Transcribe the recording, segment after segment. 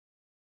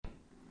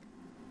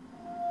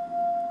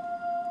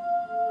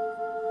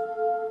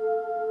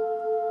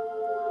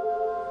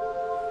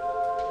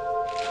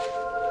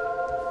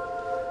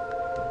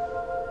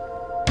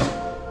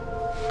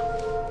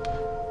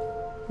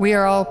We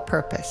are all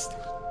purposed,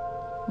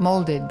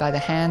 molded by the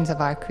hands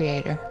of our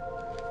Creator.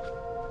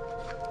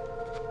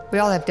 We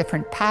all have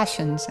different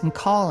passions and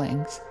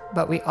callings,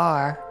 but we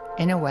are,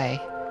 in a way,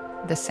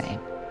 the same.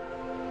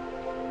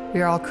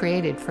 We are all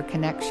created for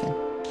connection.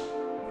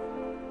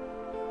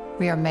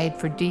 We are made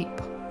for deep,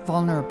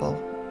 vulnerable,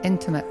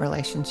 intimate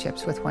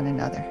relationships with one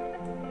another,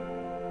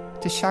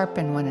 to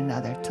sharpen one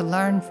another, to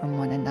learn from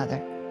one another,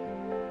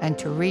 and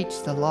to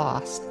reach the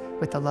lost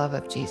with the love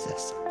of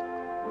Jesus.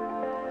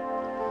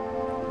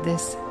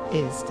 This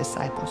is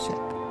discipleship.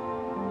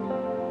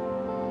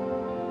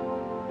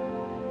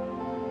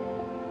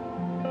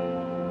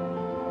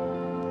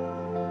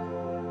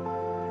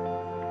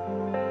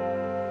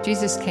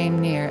 Jesus came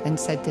near and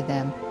said to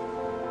them,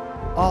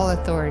 "All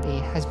authority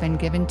has been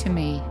given to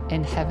me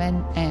in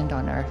heaven and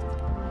on earth.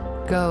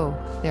 Go,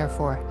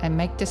 therefore, and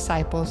make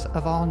disciples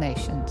of all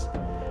nations,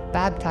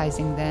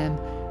 baptizing them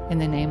in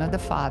the name of the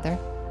Father,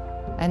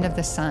 and of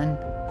the Son,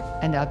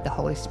 and of the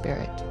Holy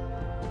Spirit,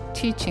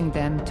 teaching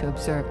them to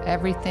observe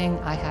everything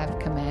I have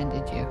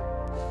commanded you.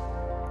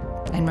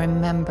 And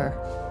remember,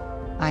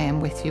 I am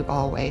with you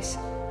always,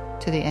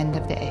 to the end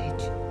of the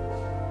age."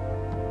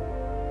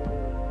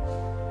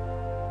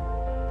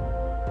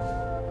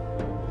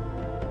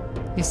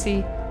 You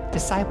see,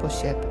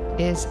 discipleship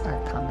is our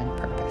common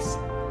purpose.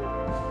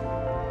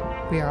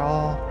 We are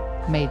all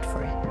made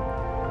for it.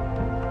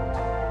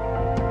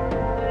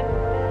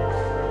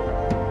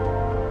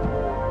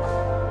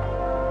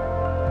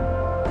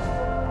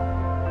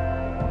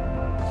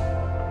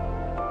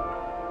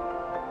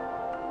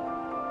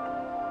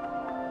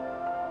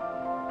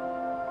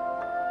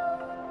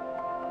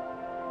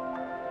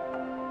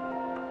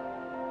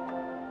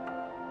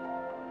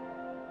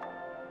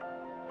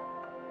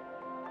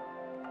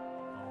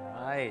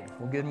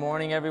 Well, good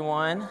morning,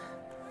 everyone.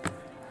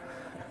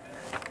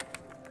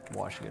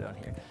 Wash it on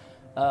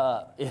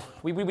here.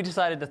 We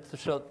decided to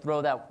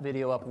throw that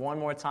video up one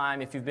more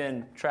time. If you've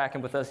been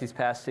tracking with us these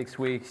past 6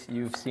 weeks,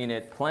 you've seen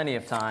it plenty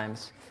of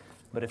times.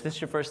 But if this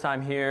is your first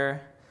time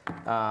here,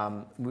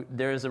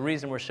 there is a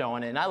reason we're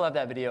showing it. And I love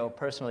that video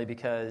personally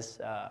because,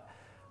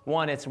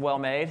 one, it's well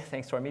made,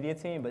 thanks to our media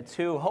team. But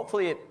two,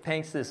 hopefully it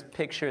paints this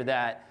picture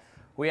that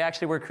we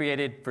actually were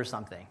created for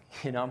something,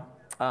 you know?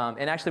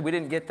 And actually, we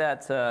didn't get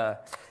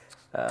that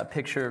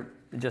picture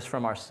just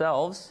from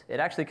ourselves. It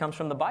actually comes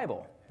from the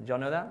Bible. Did y'all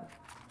know that?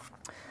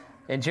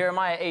 In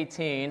Jeremiah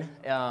 18,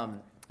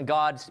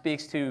 God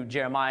speaks to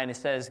Jeremiah, and he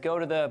says, "Go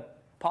to the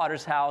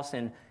potter's house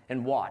and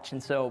watch."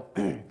 And so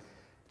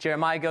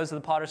Jeremiah goes to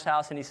the potter's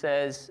house, and he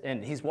says,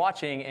 and he's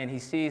watching, and he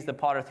sees the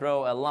potter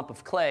throw a lump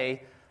of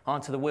clay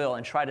onto the wheel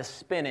and try to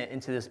spin it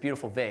into this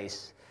beautiful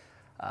vase.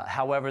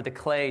 However, the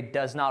clay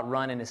does not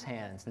run in his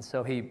hands. And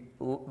so he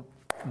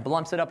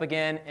blumps it up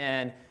again,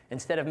 and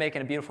instead of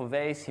making a beautiful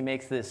vase, he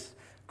makes this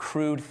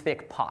crude,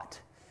 thick pot.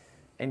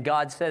 And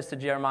God says to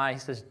Jeremiah, he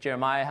says,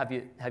 "Jeremiah, have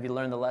you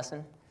learned the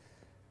lesson?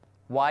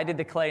 Why did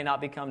the clay not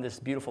become this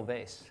beautiful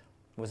vase?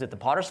 Was it the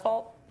potter's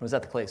fault, or was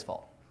that the clay's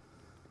fault?"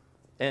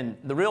 And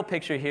the real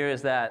picture here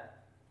is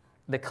that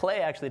the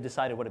clay actually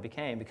decided what it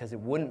became because it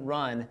wouldn't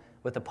run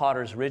with the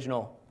potter's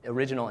original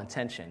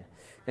intention.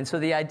 And so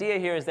the idea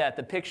here is that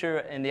the picture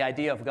and the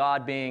idea of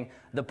God being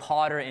the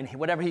potter and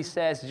whatever he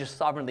says is just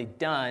sovereignly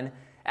done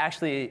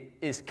actually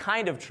is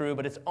kind of true,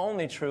 but it's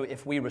only true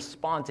if we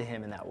respond to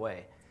him in that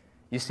way.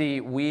 You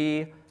see,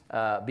 we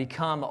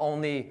become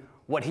only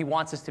what he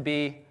wants us to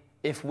be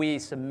if we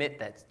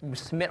submit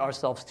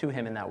ourselves to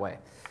him in that way.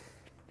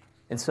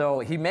 And so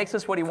he makes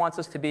us what he wants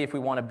us to be if we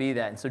want to be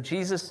that. And so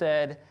Jesus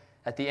said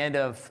at the end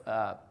of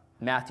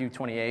Matthew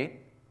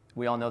 28,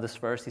 we all know this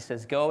verse, he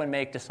says, "Go and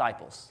make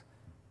disciples."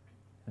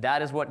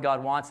 That is what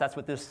God wants. That's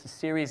what this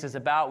series is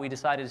about. We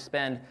decided to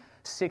spend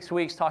 6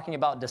 weeks talking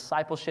about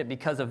discipleship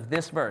because of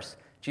this verse.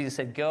 Jesus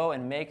said, "Go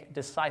and make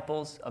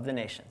disciples of the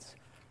nations."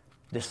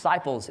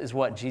 Disciples is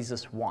what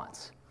Jesus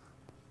wants.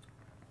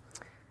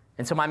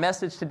 And so my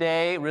message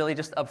today, really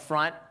just up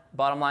front,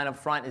 bottom line up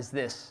front, is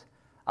this: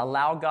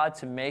 allow God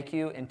to make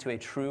you into a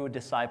true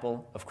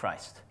disciple of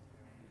Christ.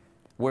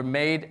 We're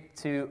made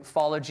to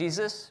follow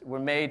Jesus. We're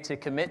made to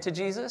commit to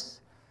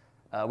Jesus.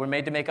 We're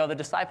made to make other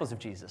disciples of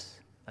Jesus.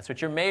 That's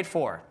what you're made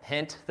for.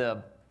 Hint,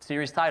 the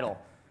series title,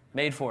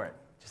 Made for It.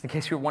 Just in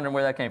case you were wondering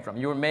where that came from.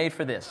 You were made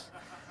for this.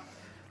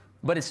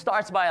 But it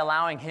starts by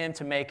allowing him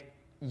to make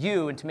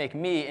you and to make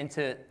me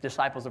into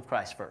disciples of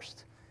Christ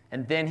first.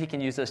 And then he can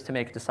use us to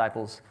make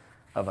disciples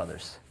of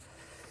others.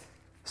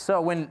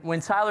 So when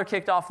Tyler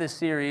kicked off this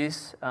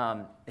series,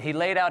 he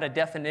laid out a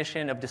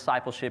definition of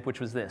discipleship, which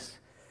was this.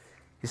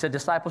 He said,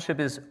 discipleship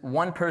is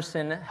one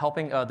person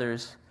helping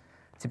others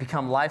to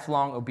become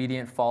lifelong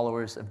obedient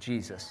followers of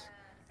Jesus,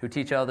 who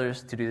teach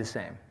others to do the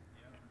same.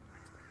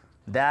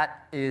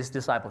 That is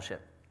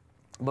discipleship.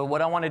 But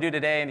what I want to do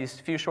today in these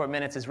few short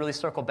minutes is really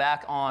circle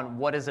back on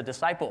what is a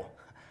disciple.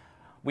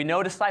 We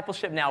know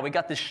discipleship now. We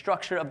got this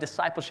structure of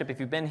discipleship if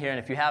you've been here, and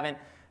if you haven't,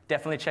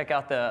 definitely check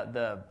out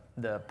the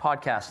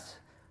podcasts.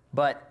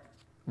 But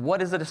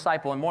what is a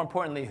disciple, and more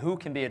importantly, who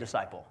can be a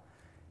disciple?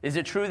 Is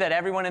it true that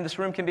everyone in this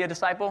room can be a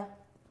disciple?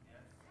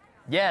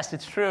 Yes,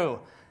 it's true.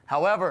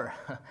 However,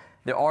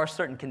 there are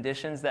certain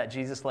conditions that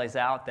Jesus lays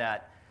out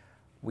that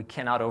we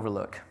cannot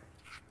overlook.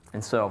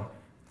 And so,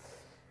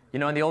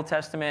 in the Old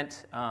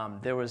Testament,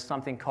 there was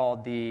something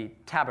called the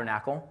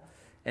tabernacle,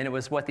 and it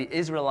was what the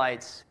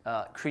Israelites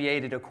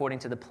created according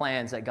to the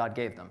plans that God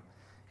gave them.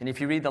 And if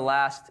you read the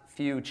last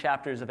few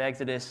chapters of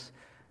Exodus,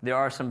 there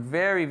are some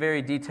very,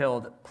 very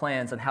detailed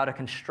plans on how to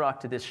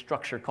construct this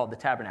structure called the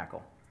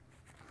tabernacle.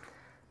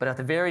 But at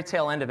the very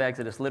tail end of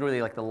Exodus,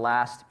 literally like the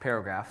last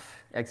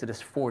paragraph,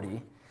 Exodus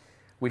 40,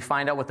 we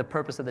find out what the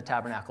purpose of the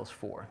tabernacle is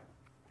for.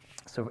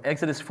 So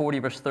Exodus 40,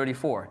 verse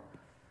 34,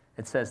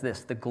 it says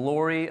this: the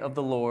glory of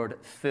the Lord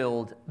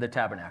filled the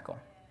tabernacle.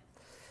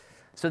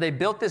 So they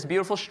built this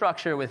beautiful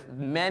structure with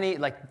many,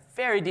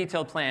 very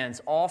detailed plans,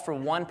 all for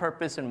one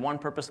purpose and one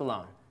purpose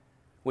alone,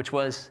 which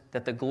was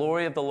that the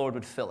glory of the Lord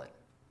would fill it.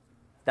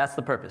 That's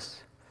the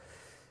purpose.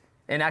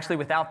 And actually,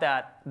 without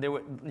that,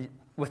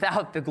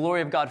 without the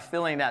glory of God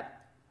filling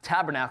that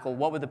tabernacle,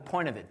 what would the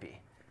point of it be?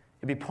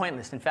 It'd be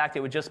pointless. In fact, it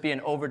would just be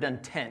an overdone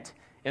tent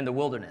in the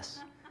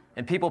wilderness.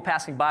 And people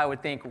passing by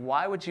would think,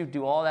 why would you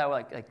do all that?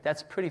 Like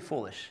that's pretty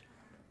foolish.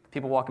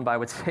 People walking by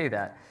would say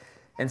that.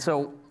 And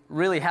so,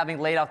 really,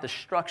 having laid out the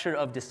structure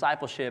of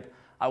discipleship,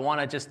 I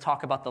want to just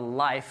talk about the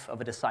life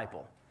of a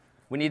disciple.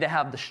 We need to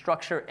have the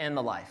structure and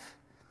the life.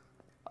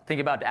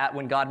 Think about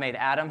when God made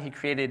Adam. He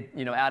created,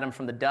 Adam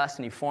from the dust,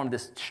 and he formed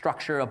this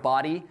structure, a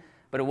body.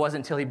 But it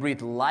wasn't until he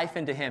breathed life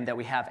into him that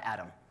we have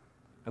Adam.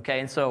 Okay,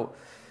 and so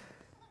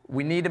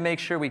we need to make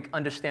sure we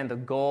understand the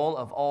goal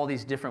of all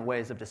these different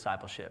ways of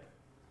discipleship.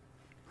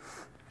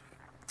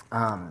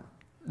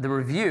 The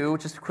review,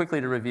 just quickly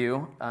to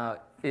review,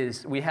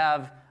 is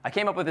I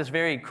came up with this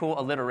very cool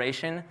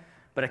alliteration,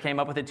 but I came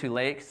up with it too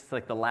late. It's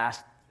like the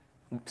last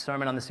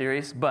sermon on the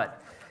series,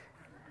 but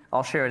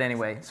I'll share it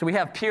anyway. So we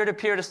have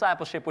peer-to-peer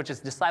discipleship, which is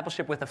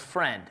discipleship with a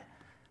friend.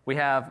 We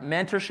have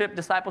mentorship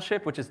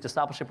discipleship, which is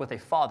discipleship with a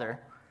father.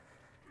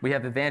 We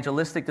have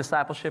evangelistic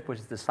discipleship, which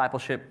is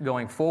discipleship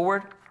going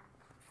forward.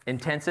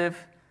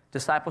 Intensive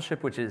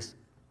discipleship, which is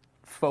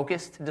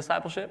focused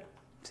discipleship.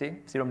 See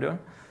what I'm doing?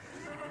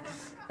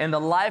 And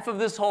the life of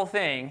this whole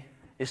thing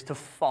is to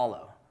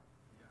follow.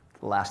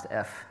 The last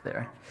F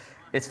there.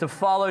 It's to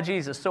follow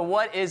Jesus. So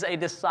what is a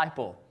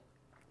disciple?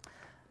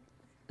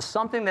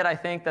 Something that I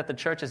think that the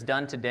church has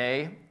done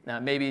today,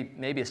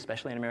 maybe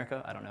especially in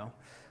America, I don't know,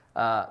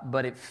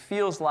 but it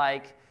feels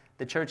like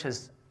the church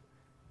has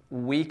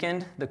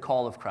weakened the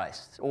call of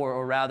Christ,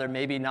 or rather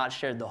maybe not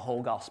shared the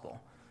whole gospel,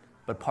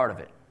 but part of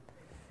it.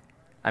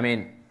 I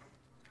mean,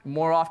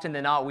 more often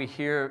than not, we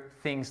hear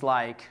things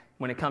like,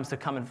 when it comes to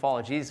come and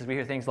follow Jesus, we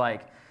hear things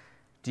like,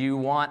 do you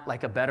want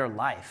a better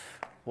life?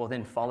 Well,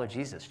 then follow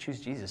Jesus. Choose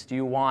Jesus. Do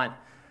you want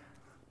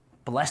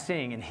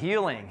blessing and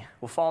healing?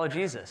 Well, follow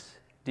Jesus.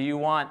 Do you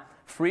want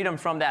freedom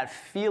from that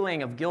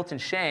feeling of guilt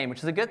and shame, which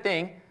is a good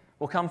thing?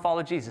 Well, come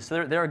follow Jesus.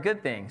 So there are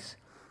good things.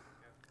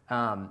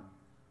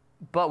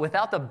 But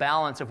without the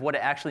balance of what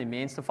it actually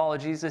means to follow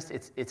Jesus,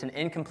 it's an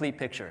incomplete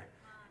picture.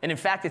 And in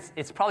fact,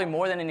 it's probably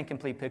more than an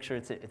incomplete picture.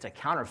 It's a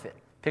counterfeit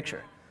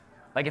picture.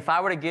 Like if I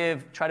were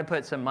to try to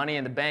put some money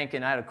in the bank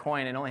and I had a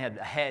coin and only had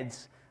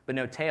heads but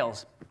no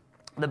tails,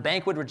 the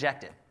bank would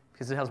reject it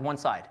because it has one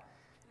side.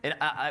 And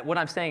what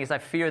I'm saying is I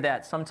fear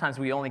that sometimes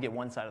we only get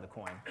one side of the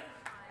coin.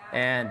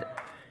 And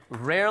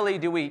rarely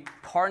do we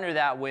partner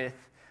that with,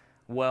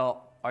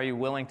 well, are you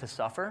willing to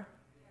suffer?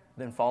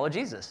 Then follow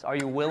Jesus. Are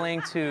you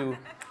willing to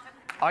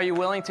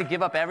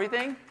give up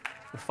everything?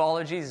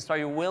 Follow Jesus. Are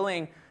you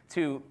willing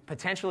to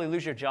potentially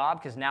lose your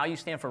job because now you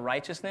stand for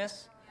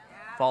righteousness?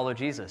 Follow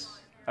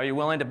Jesus. Are you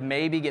willing to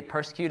maybe get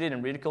persecuted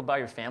and ridiculed by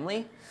your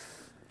family?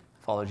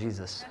 Follow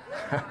Jesus.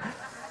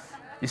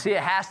 You see,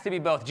 it has to be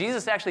both.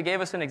 Jesus actually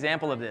gave us an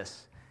example of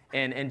this.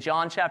 In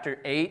John chapter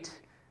 8,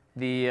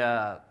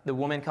 the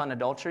woman caught in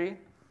adultery,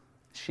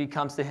 she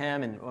comes to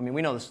him, and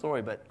we know the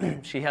story, but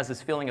she has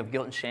this feeling of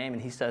guilt and shame,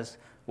 and he says,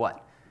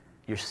 what?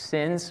 Your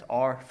sins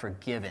are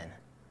forgiven.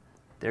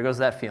 There goes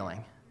that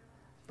feeling.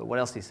 But what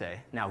else did he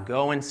say? Now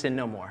go and sin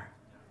no more.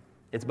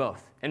 It's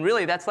both. And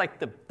really, that's like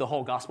the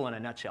whole gospel in a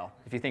nutshell,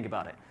 if you think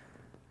about it.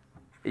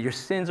 Your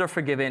sins are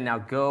forgiven. Now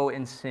go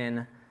and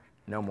sin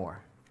no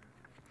more.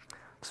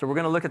 So we're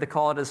going to look at the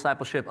call to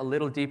discipleship a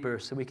little deeper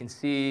so we can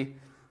see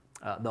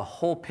the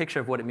whole picture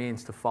of what it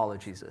means to follow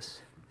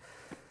Jesus.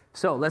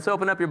 So let's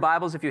open up your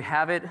Bibles. If you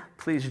have it,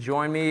 please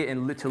join me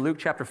to Luke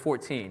chapter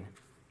 14.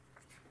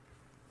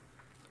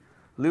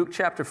 Luke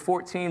chapter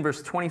 14,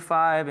 verse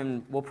 25,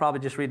 and we'll probably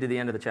just read to the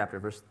end of the chapter,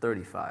 verse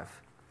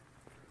 35.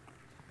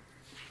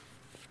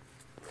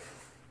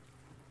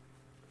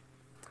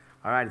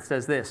 All right, it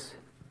says this.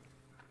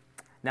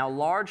 Now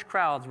large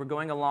crowds were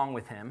going along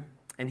with him,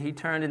 and he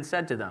turned and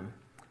said to them,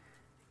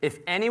 if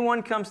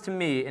anyone comes to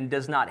me and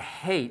does not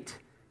hate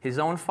his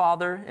own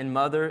father and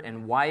mother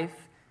and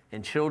wife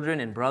and children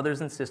and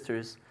brothers and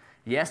sisters,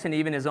 yes, and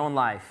even his own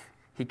life,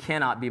 he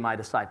cannot be my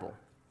disciple.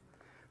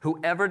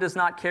 Whoever does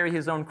not carry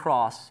his own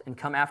cross and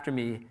come after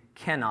me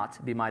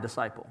cannot be my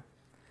disciple.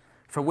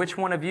 For which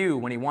one of you,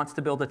 when he wants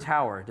to build a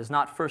tower, does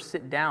not first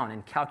sit down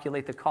and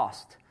calculate the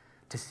cost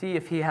to see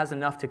if he has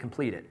enough to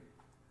complete it?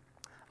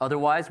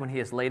 Otherwise, when he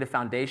has laid a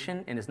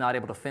foundation and is not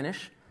able to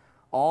finish,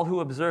 all who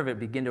observe it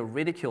begin to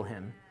ridicule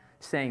him,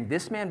 saying,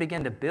 'This man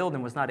began to build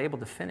and was not able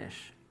to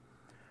finish.'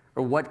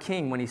 Or what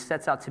king, when he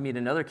sets out to meet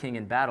another king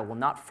in battle, will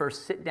not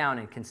first sit down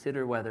and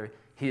consider whether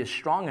he is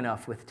strong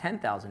enough with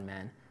 10,000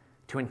 men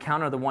to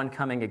encounter the one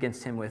coming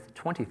against him with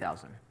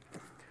 20,000?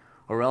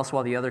 Or else,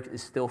 while the other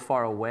is still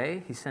far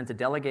away, he sends a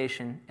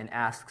delegation and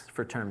asks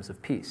for terms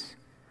of peace.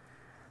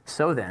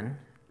 So then,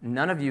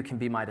 none of you can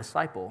be my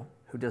disciple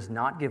who does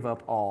not give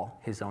up all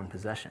his own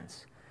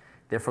possessions.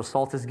 Therefore,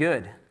 salt is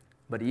good,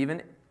 but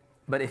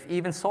if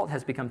even salt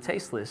has become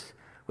tasteless,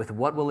 with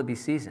what will it be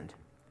seasoned?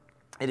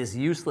 It is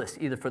useless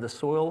either for the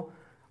soil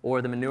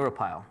or the manure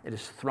pile. It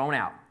is thrown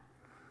out.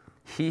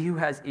 He who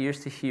has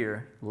ears to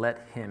hear,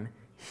 let him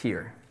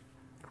hear."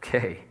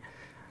 Okay.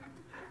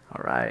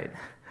 All right.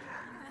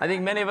 I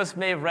think many of us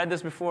may have read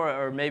this before,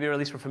 or maybe or at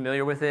least we're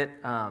familiar with it.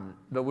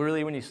 But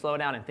really, when you slow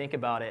down and think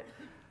about it,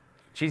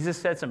 Jesus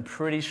said some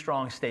pretty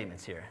strong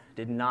statements here,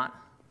 did he not?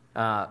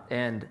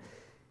 And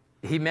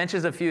he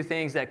mentions a few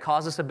things that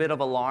cause us a bit of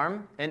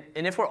alarm. And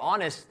if we're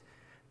honest,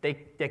 they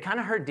kind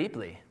of hurt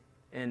deeply.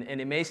 And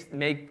it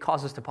may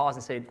cause us to pause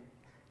and say,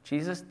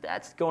 Jesus,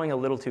 that's going a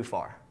little too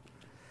far.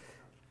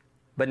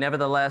 But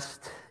nevertheless,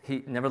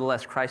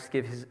 Christ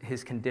gives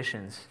his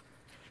conditions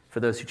for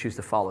those who choose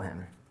to follow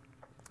him.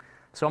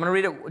 So I'm going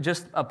to read it,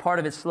 just a part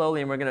of it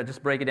slowly, and we're going to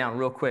just break it down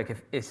real quick.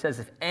 It says,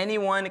 "If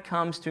anyone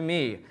comes to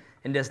me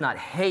and does not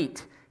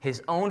hate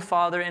his own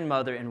father and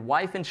mother and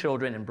wife and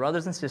children and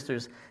brothers and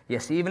sisters,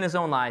 yes, even his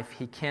own life,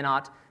 he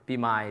cannot be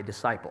my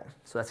disciple."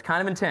 So that's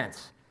kind of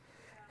intense.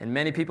 And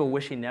many people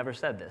wish he never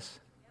said this.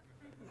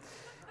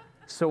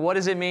 So what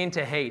does it mean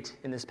to hate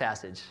in this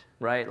passage,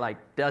 right? Like,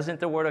 doesn't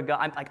the Word of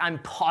God, I'm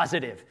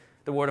positive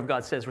the Word of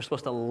God says we're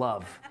supposed to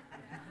love.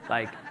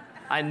 Like,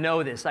 I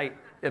know this.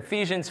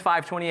 Ephesians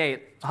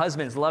 5:28,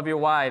 husbands, love your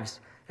wives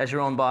as your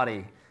own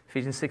body.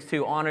 Ephesians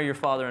 6:2, honor your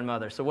father and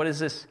mother. So what is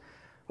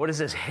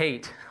this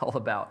hate all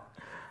about?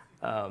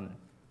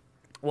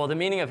 Well, the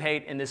meaning of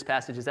hate in this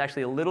passage is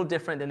actually a little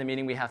different than the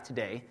meaning we have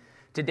today.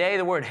 Today,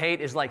 the word hate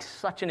is like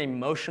such an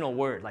emotional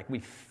word, like we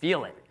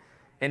feel it.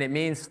 And it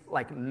means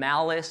like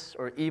malice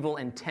or evil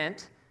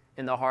intent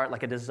in the heart,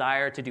 like a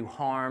desire to do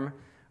harm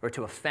or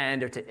to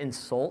offend or to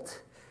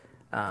insult.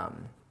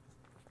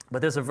 But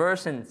there's a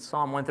verse in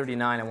Psalm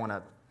 139 I want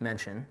to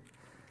mention.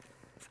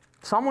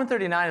 Psalm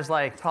 139 is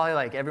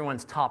probably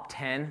everyone's top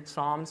 10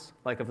 psalms,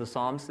 of the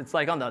psalms. It's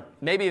on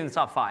maybe even the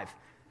top 5.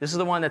 This is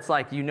the one that's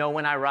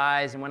when I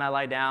rise and when I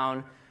lie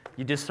down,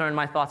 you discern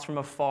my thoughts from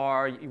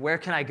afar. Where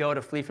can I go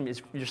to flee from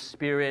your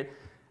spirit?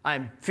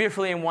 I'm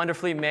fearfully and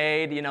wonderfully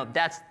made.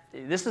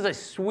 This is a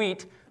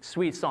sweet,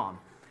 sweet psalm.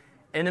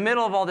 In the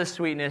middle of all this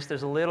sweetness,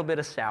 there's a little bit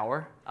of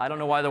sour. I don't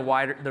know why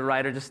the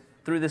writer just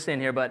threw this in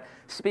here, but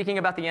speaking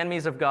about the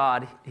enemies of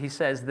God, he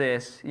says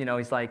this.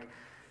 He's like,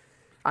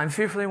 I'm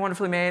fearfully and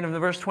wonderfully made. And in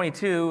verse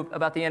 22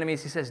 about the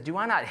enemies, he says, do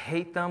I not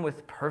hate them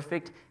with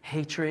perfect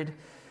hatred?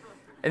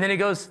 And then he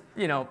goes,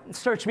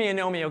 search me and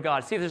know me, O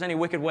God. See if there's any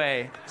wicked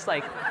way. It's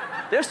like,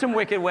 there's some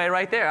wicked way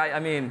right there.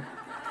 I mean,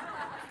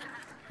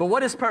 but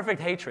what is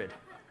perfect hatred?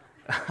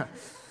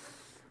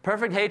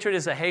 Perfect hatred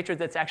is a hatred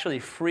that's actually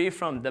free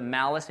from the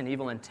malice and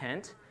evil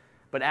intent.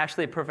 But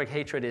actually, perfect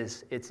hatred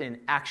it's in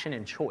action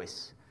and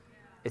choice.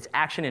 It's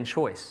action and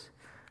choice.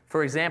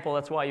 For example,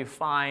 that's why you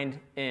find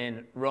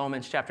in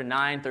Romans chapter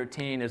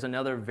 9:13, there's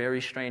another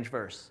very strange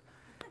verse.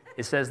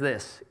 It says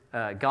this,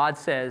 God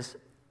says,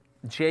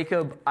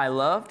 Jacob I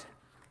loved,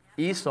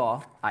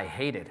 Esau I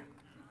hated.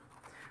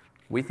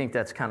 We think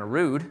that's kind of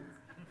rude,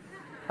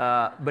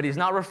 but he's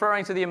not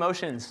referring to the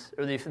emotions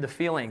or the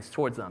feelings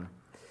towards them.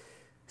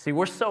 See,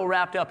 we're so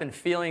wrapped up in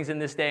feelings in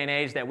this day and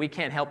age that we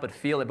can't help but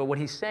feel it. But what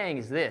he's saying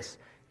is this,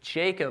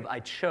 Jacob I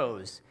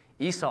chose,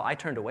 Esau I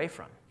turned away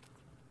from.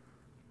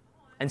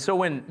 And so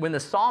when the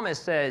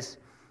psalmist says,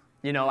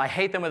 I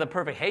hate them with a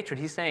perfect hatred,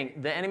 he's saying,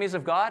 the enemies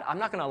of God, I'm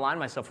not going to align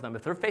myself with them.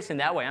 If they're facing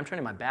that way, I'm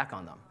turning my back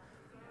on them.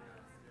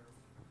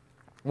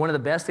 One of the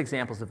best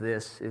examples of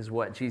this is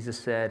what Jesus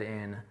said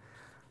in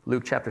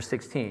Luke chapter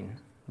 16,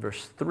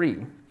 verse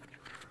 3.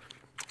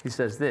 He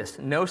says this,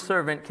 no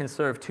servant can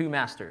serve two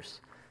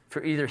masters,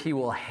 for either he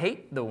will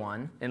hate the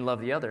one and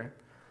love the other,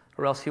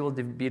 or else he will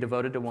be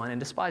devoted to one and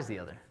despise the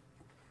other.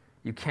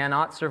 You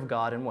cannot serve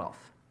God and wealth.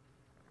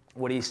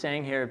 What he's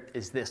saying here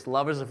is this,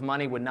 lovers of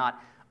money would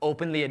not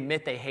openly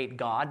admit they hate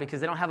God because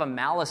they don't have a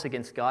malice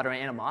against God or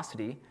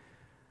animosity,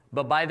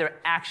 but by their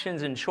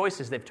actions and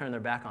choices, they've turned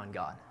their back on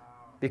God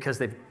because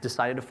they've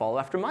decided to follow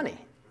after money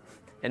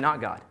and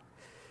not God.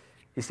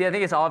 You see, I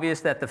think it's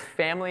obvious that the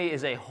family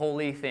is a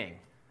holy thing.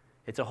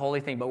 It's a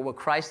holy thing, but what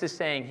Christ is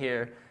saying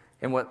here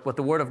and what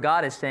the Word of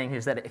God is saying here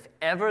is that if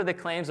ever the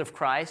claims of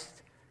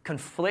Christ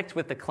conflict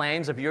with the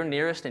claims of your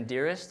nearest and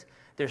dearest,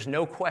 there's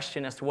no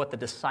question as to what the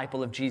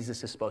disciple of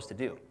Jesus is supposed to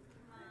do.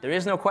 There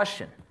is no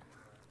question.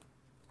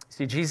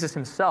 See, Jesus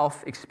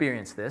himself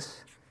experienced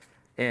this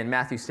in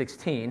Matthew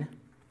 16.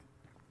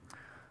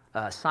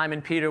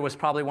 Simon Peter was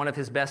probably one of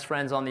his best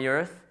friends on the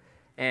earth,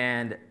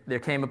 and there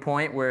came a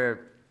point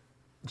where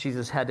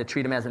Jesus had to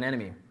treat him as an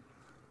enemy.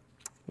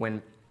 when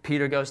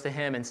Peter goes to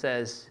him and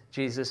says,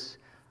 Jesus,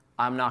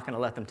 I'm not going to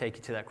let them take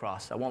you to that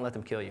cross. I won't let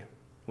them kill you,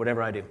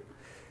 whatever I do.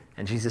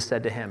 And Jesus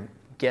said to him,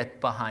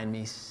 get behind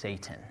me,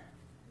 Satan.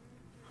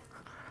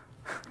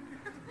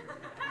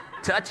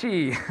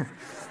 Touchy.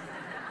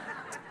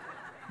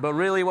 But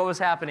really what was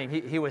happening,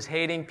 he was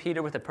hating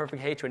Peter with a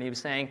perfect hatred. And he was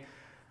saying,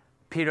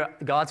 Peter,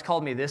 God's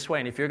called me this way,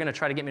 and if you're going to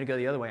try to get me to go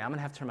the other way, I'm going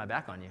to have to turn my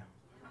back on you.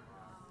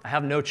 I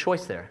have no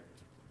choice there.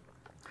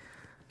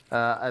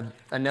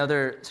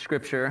 Another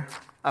scripture.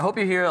 I hope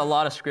you hear a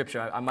lot of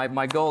scripture.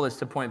 My goal is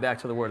to point back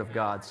to the Word of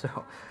God.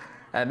 So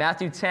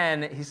Matthew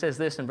 10, he says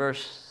this in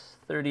verse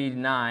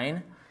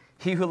 39,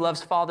 he who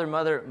loves father or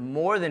mother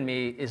more than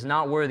me is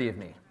not worthy of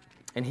me,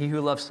 and he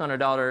who loves son or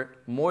daughter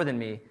more than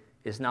me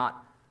is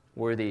not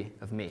worthy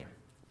of me.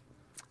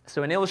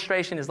 So an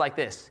illustration is like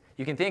this.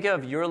 You can think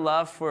of your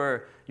love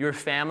for your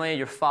family,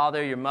 your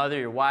father, your mother,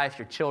 your wife,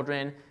 your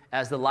children,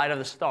 as the light of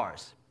the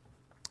stars.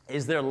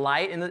 Is there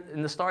light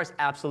in the stars?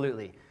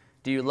 Absolutely.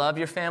 Do you love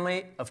your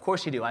family? Of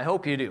course you do. I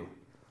hope you do.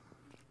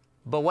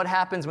 But what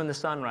happens when the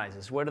sun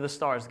rises? Where do the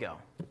stars go?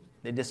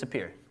 They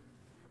disappear.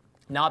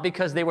 Not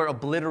because they were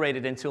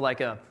obliterated into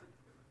like a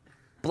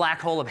black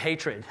hole of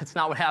hatred. That's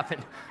not what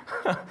happened.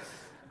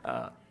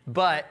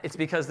 But it's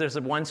because there's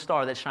one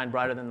star that shined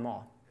brighter than them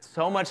all.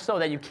 So much so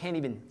that you can't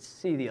even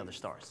see the other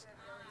stars.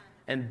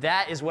 And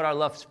that is what our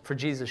love for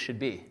Jesus should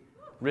be,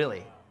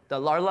 really.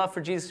 Our love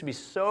for Jesus should be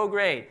so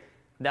great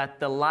that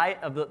the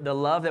light of the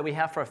love that we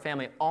have for our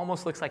family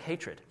almost looks like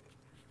hatred.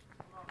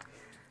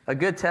 A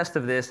good test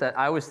of this, that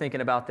I was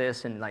thinking about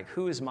this, and like,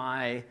 who is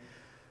my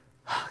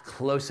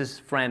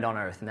closest friend on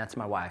earth? And that's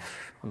my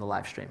wife on the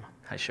live stream.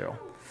 Hi, Cheryl.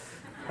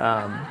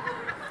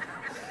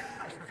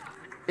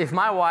 If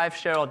my wife,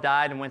 Cheryl,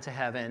 died and went to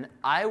heaven,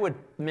 I would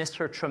miss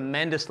her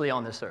tremendously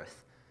on this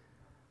earth.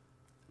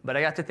 But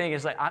I got to think,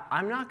 it's like,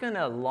 I'm not going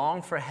to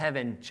long for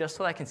heaven just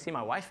so I can see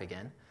my wife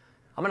again.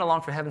 I'm going to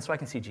long for heaven so I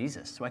can see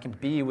Jesus, so I can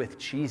be with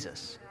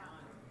Jesus.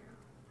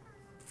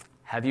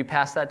 Have you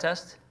passed that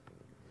test?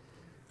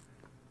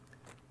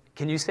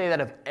 Can you say that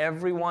of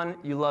everyone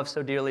you love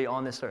so dearly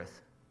on this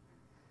earth?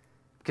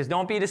 Because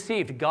don't be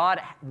deceived.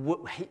 God,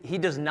 he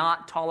does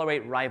not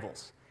tolerate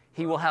rivals.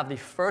 He will have the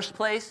first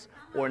place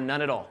or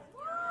none at all.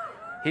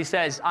 He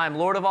says, I'm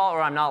Lord of all,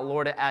 or I'm not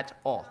Lord at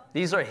all.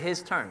 These are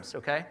his terms,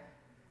 okay?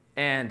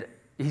 And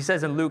he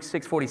says in Luke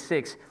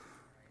 6:46,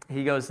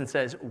 he goes and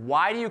says,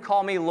 why do you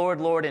call me Lord,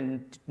 Lord,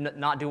 and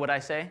not do what I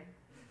say?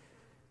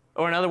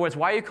 Or in other words,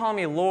 why are you calling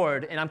me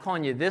Lord, and I'm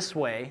calling you this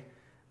way,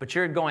 but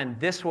you're going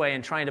this way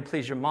and trying to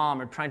please your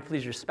mom or trying to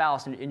please your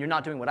spouse, and you're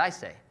not doing what I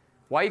say?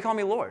 Why are you calling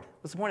me Lord?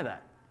 What's the point of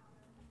that?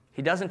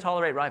 He doesn't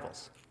tolerate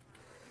rivals.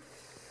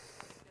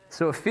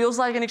 So it feels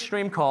like an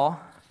extreme call,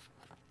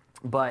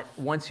 but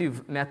once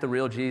you've met the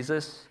real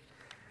Jesus,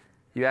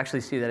 you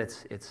actually see that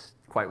it's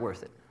quite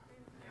worth it.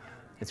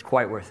 It's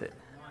quite worth it.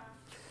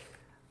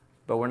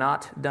 But we're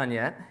not done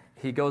yet.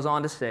 He goes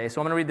on to say,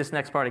 so I'm going to read this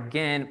next part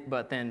again,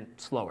 but then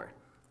slower.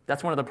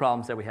 That's one of the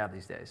problems that we have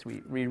these days.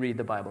 We reread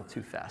the Bible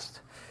too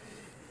fast.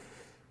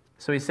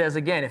 So he says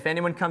again, if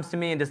anyone comes to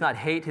me and does not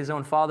hate his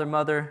own father,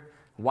 mother,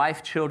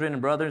 wife, children,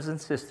 and brothers and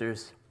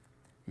sisters,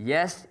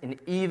 yes, and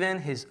even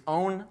his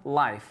own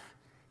life,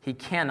 he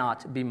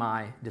cannot be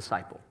my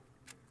disciple.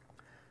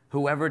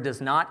 Whoever does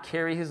not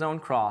carry his own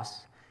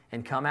cross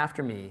and come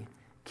after me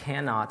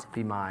cannot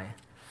be my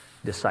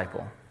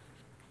disciple.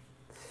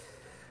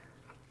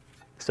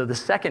 So the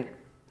second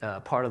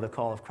part of the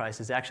call of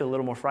Christ is actually a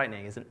little more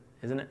frightening, isn't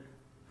it?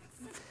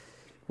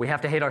 We have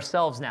to hate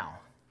ourselves now.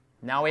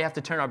 Now we have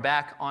to turn our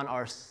back on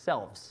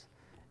ourselves.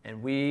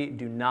 And we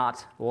do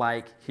not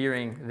like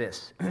hearing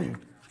this.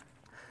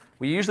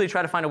 We usually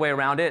try to find a way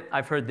around it.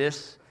 I've heard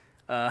this,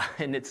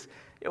 and it's,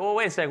 well,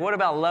 wait a second, what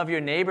about love your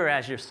neighbor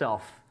as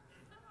yourself?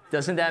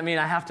 Doesn't that mean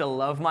I have to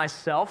love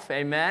myself?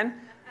 Amen?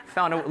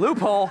 Found a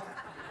loophole.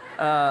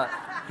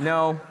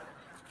 No,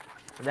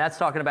 that's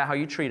talking about how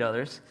you treat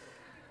others.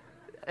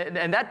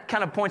 And that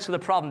kind of points to the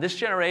problem. This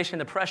generation,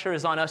 the pressure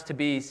is on us to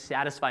be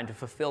satisfied, to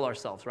fulfill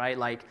ourselves, right?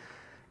 Like,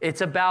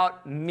 it's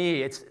about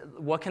me. It's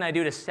what can I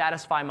do to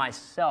satisfy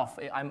myself?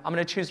 I'm going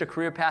to choose a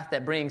career path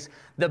that brings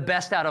the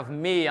best out of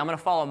me. I'm going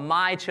to follow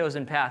my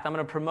chosen path. I'm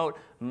going to promote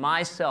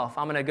myself.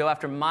 I'm going to go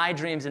after my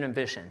dreams and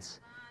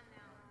ambitions.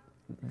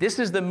 This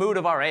is the mood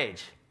of our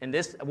age. And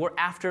we're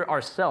after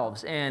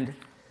ourselves. And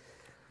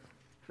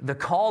the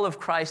call of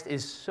Christ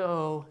is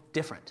so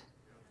different.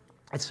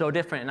 It's so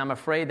different. And I'm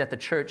afraid that the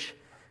church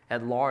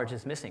at large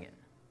is missing it.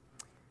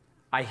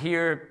 I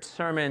hear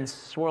sermons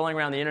swirling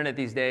around the internet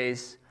these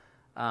days.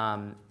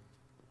 And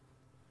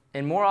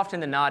more often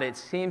than not, it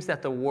seems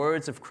that the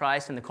words of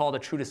Christ and the call to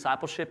true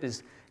discipleship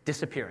is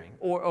disappearing.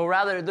 Or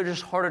rather, they're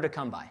just harder to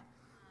come by.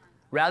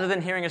 Rather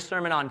than hearing a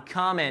sermon on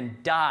come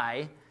and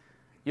die,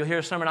 you'll hear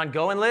a sermon on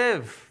go and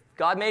live.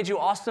 God made you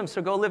awesome,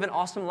 so go live an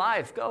awesome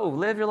life. Go,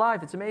 live your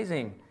life. It's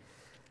amazing.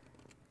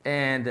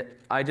 And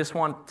I just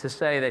want to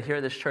say that here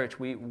at this church,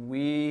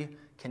 we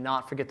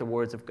cannot forget the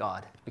words of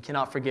God. We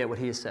cannot forget what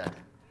he has said.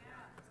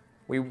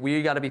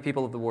 We got to be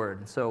people of the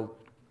word. So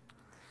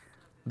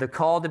The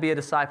call to be a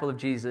disciple of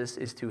Jesus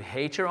is to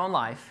hate your own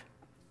life,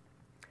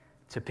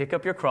 to pick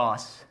up your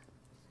cross,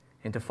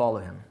 and to follow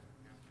him.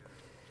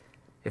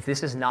 If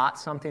this is not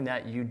something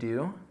that you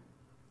do,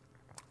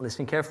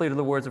 listen carefully to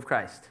the words of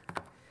Christ.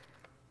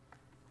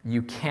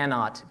 You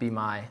cannot be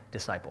my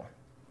disciple.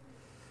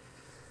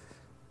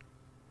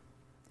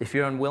 If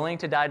you're unwilling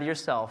to die to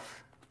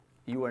yourself,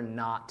 you are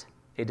not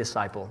a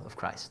disciple of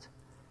Christ.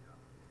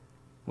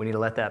 We need to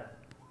let that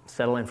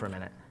settle in for a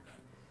minute.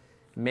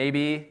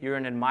 Maybe you're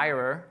an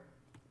admirer.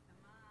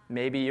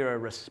 Maybe you're a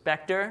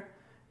respecter.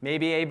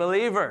 Maybe a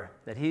believer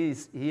that he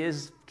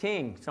is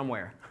king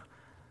somewhere.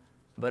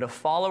 But a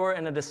follower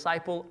and a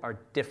disciple are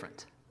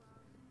different.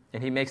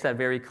 And he makes that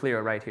very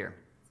clear right here.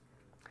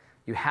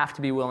 You have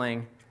to be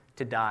willing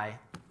to die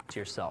to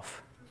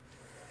yourself.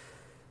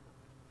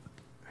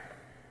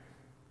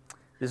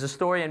 There's a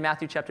story in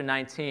Matthew chapter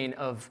 19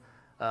 of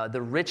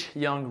the rich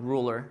young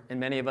ruler, and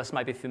many of us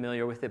might be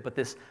familiar with it, but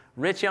this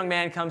rich young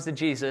man comes to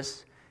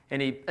Jesus,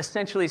 and he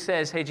essentially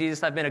says, hey,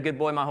 Jesus, I've been a good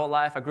boy my whole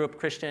life. I grew up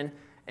Christian,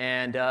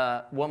 and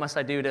what must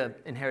I do to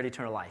inherit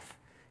eternal life?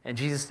 And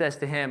Jesus says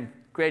to him,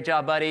 great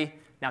job, buddy.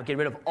 Now get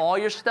rid of all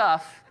your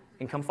stuff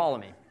and come follow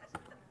me.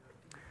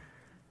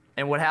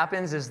 And what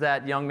happens is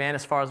that young man,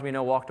 as far as we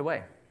know, walked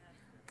away.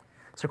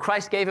 So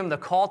Christ gave him the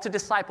call to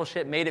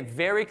discipleship, made it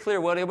very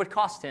clear what it would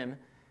cost him,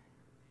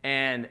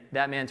 and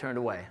that man turned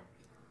away.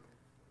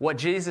 What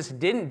Jesus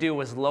didn't do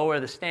was lower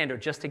the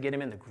standard just to get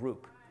him in the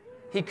group.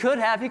 He could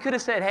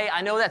have said, hey,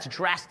 I know that's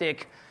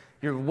drastic.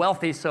 You're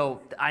wealthy,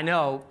 so I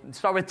know.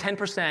 Start with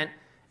 10%,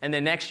 and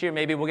then next year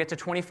maybe we'll get to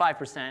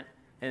 25%,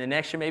 and the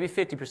next year maybe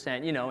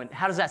 50%, and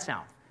how does that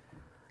sound?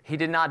 He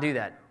did not do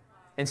that.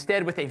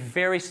 Instead, with a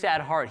very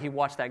sad heart, he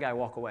watched that guy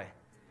walk away.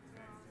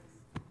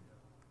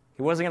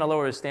 He wasn't going to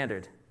lower his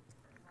standard.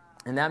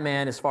 And that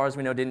man, as far as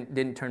we know,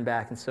 didn't turn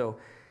back. And so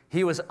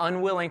he was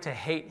unwilling to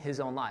hate his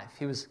own life.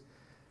 He was,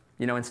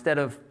 instead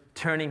of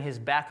turning his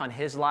back on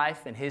his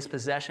life and his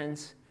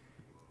possessions,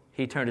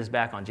 he turned his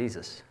back on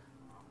Jesus.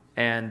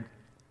 And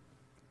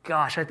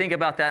gosh, I think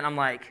about that and I'm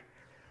like,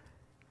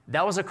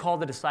 that was a call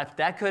to disciple.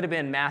 That could have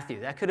been Matthew.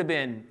 That could have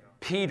been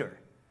Peter.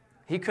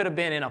 He could have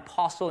been an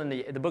apostle in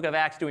the book of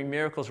Acts doing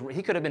miracles.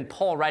 He could have been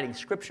Paul writing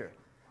scripture.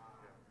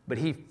 But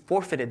he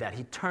forfeited that.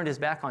 He turned his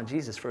back on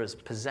Jesus for his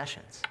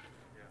possessions.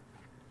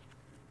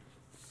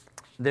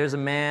 There's a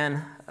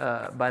man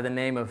by the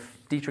name of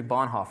Dietrich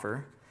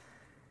Bonhoeffer.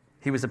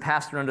 He was a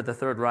pastor under the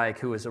Third Reich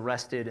who was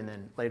arrested and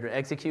then later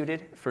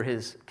executed for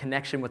his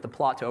connection with the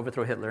plot to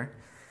overthrow Hitler.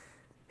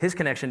 His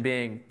connection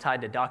being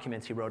tied to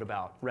documents he wrote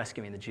about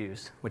rescuing the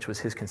Jews, which was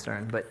his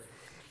concern. But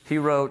he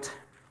wrote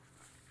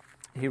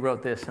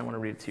this. I want to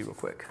read it to you real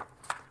quick.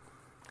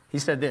 He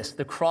said this: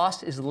 the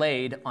cross is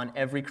laid on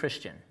every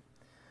Christian.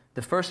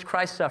 The first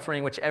Christ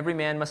suffering which every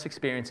man must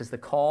experience is the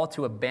call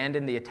to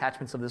abandon the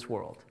attachments of this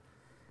world.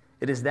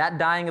 It is that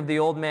dying of the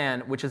old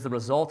man which is the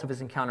result of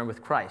his encounter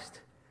with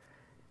Christ.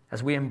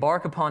 As we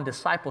embark upon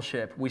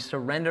discipleship, we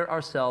surrender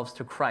ourselves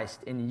to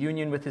Christ in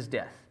union with his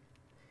death.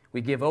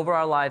 We give over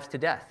our lives to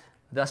death.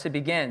 Thus it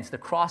begins. The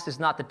cross is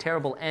not the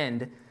terrible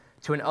end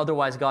to an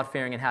otherwise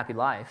God-fearing and happy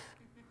life,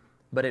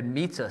 but it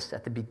meets us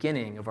at the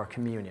beginning of our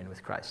communion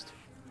with Christ.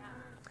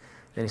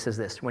 Then he says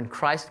this: when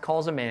Christ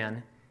calls a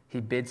man,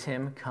 he bids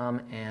him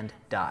come and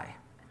die.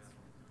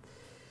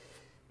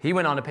 He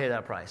went on to pay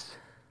that price.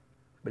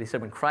 But he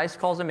said when Christ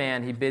calls a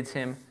man, he bids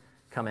him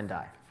come and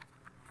die.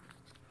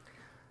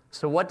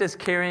 So what does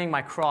carrying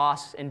my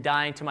cross and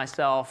dying to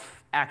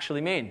myself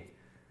actually mean?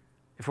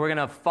 If we're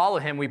going to follow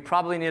him, we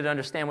probably need to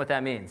understand what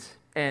that means.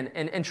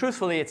 And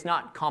truthfully, it's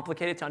not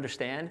complicated to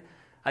understand.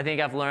 I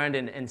think I've learned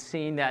and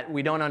seen that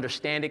we don't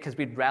understand it because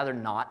we'd rather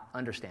not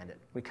understand it.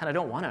 We kind of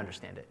don't want to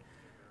understand it.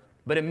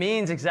 But it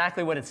means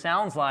exactly what it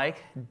sounds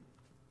like: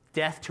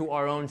 death to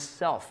our own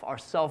self, our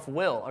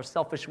self-will, our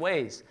selfish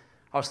ways,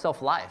 our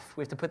self-life.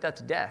 We have to put that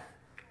to death.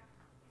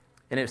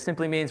 And it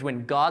simply means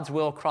when God's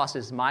will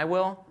crosses my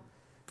will,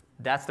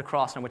 that's the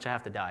cross on which I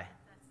have to die.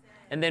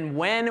 And then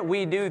when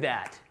we do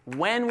that,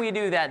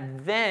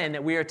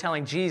 then we are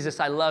telling Jesus,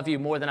 I love you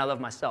more than I love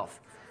myself.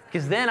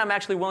 Because then I'm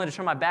actually willing to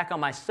turn my back on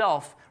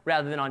myself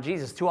rather than on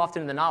Jesus. Too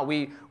often than not,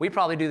 we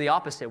probably do the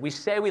opposite. We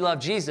say we love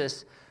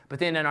Jesus, but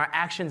then in our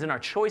actions and our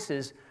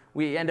choices,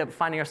 we end up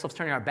finding ourselves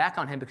turning our back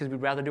on him because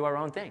we'd rather do our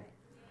own thing.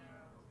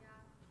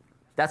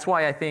 That's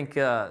why I think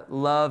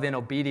love and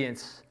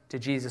obedience to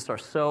Jesus are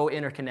so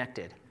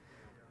interconnected.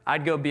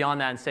 I'd go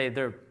beyond that and say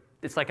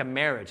it's like a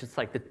marriage. It's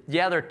like,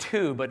 they're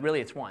two, but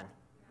really it's one.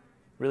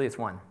 Really it's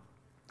one.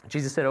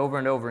 Jesus said over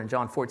and over in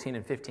John 14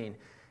 and 15,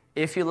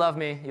 if you love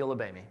me, you'll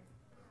obey me.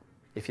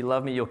 If you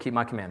love me, you'll keep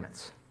my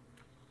commandments.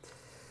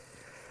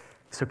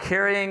 So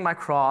carrying my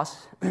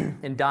cross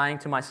and dying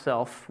to my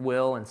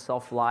self-will and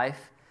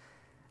self-life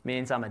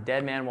means I'm a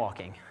dead man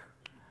walking.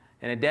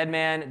 And a dead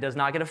man does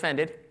not get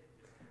offended.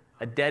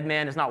 A dead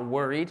man is not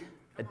worried.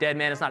 A dead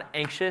man is not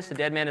anxious. A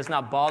dead man is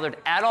not bothered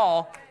at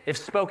all if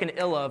spoken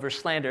ill of or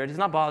slandered. He's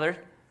not bothered.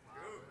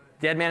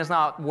 Dead man is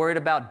not worried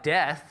about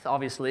death,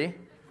 obviously.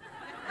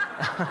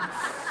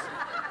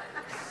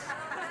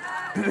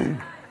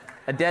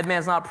 A dead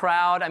man's not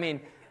proud. I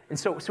mean, and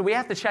so we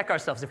have to check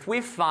ourselves. If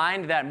we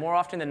find that more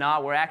often than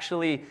not, we're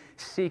actually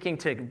seeking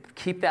to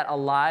keep that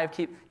alive,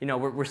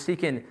 we're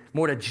seeking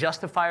more to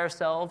justify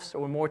ourselves,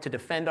 or more to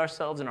defend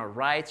ourselves and our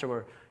rights, or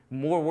we're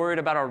more worried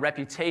about our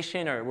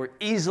reputation, or we're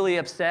easily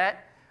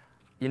upset,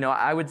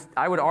 I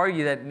would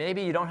argue that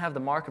maybe you don't have the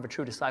mark of a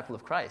true disciple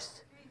of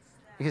Christ.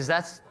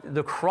 Because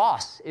the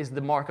cross is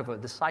the mark of a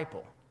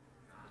disciple.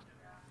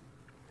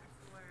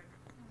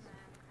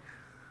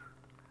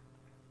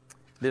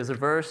 There's a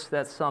verse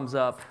that sums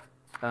up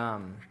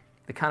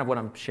the kind of what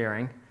I'm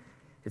sharing.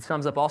 It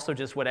sums up also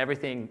just what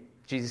everything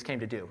Jesus came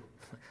to do.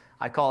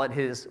 I call it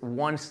his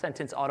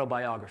one-sentence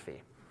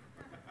autobiography.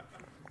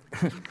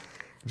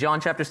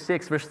 John chapter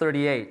 6, verse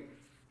 38,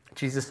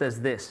 Jesus says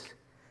this,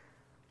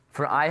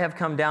 "For I have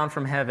come down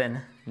from heaven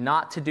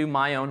not to do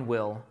my own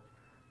will,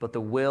 but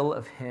the will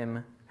of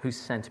him who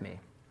sent me."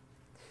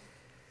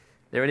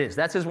 There it is.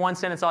 That's his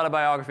one-sentence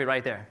autobiography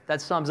right there.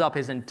 That sums up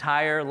his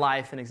entire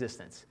life and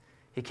existence.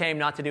 He came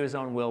not to do his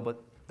own will,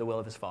 but the will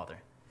of his Father.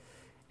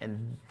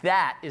 And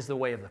that is the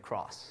way of the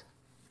cross.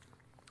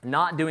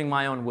 Not doing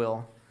my own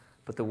will,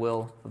 but the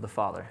will of the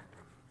Father.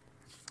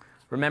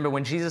 Remember,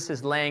 when Jesus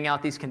is laying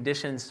out these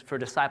conditions for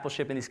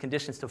discipleship and these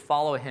conditions to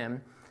follow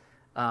him,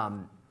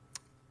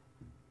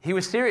 he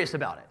was serious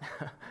about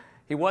it.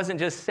 He wasn't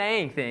just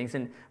saying things.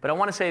 But I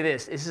want to say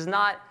this. It's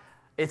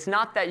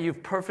not that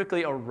you've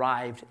perfectly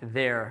arrived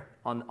there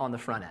on the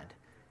front end.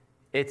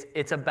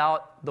 It's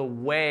about the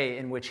way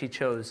in which he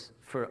chose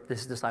for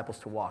his disciples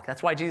to walk.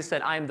 That's why Jesus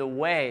said, "I am the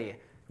way,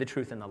 the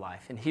truth, and the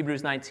life." In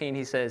Hebrews 19,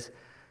 he says,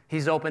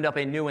 he's opened up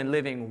a new and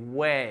living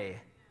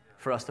way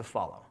for us to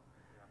follow.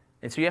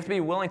 And so you have to be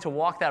willing to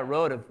walk that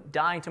road of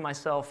dying to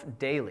myself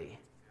daily.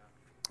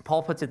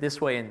 Paul puts it this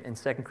way in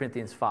 2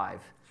 Corinthians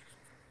 5.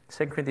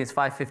 2 Corinthians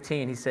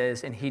 5:15, he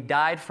says, "And he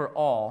died for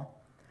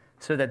all,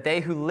 so that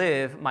they who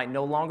live might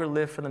no longer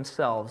live for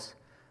themselves,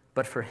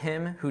 but for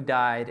him who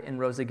died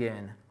and rose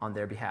again on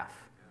their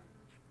behalf."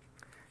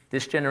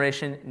 This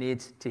generation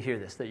needs to hear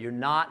this, that you're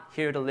not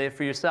here to live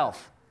for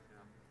yourself.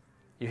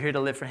 You're here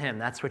to live for him.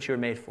 That's what you're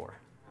made for.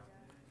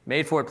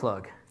 Made for it,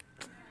 plug.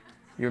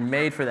 You're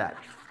made for that.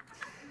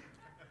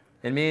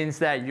 It means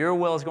that your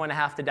will is going to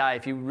have to die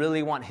if you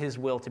really want his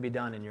will to be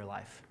done in your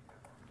life.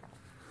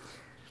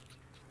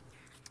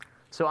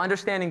 So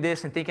understanding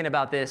this and thinking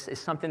about this is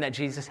something that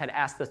Jesus had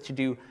asked us to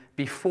do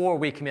before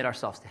we commit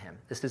ourselves to him.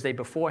 This is a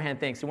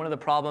beforehand thing. So one of the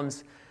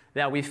problems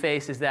that we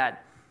face is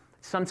that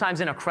sometimes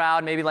in a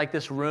crowd, maybe like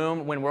this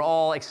room, when we're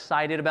all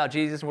excited about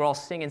Jesus and we're all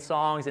singing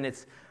songs and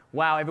it's,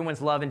 wow,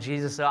 everyone's loving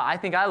Jesus, so I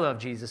think I love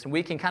Jesus. And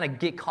we can kind of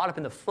get caught up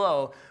in the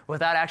flow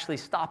without actually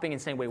stopping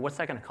and saying, wait, what's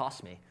that going to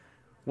cost me?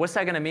 What's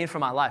that going to mean for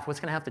my life? What's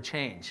going to have to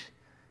change?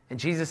 And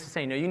Jesus is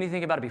saying, no, you need to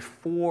think about it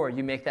before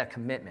you make that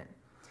commitment.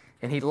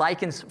 And he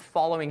likens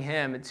following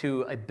him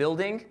to a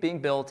building being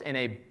built in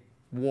a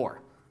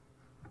war.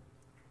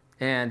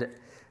 And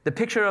the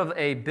picture of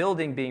a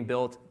building being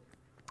built,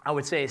 I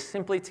would say, is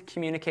simply to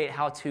communicate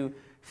how to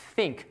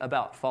think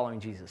about following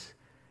Jesus.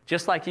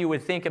 Just like you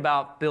would think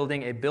about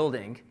building a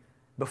building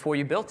before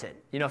you built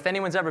it. If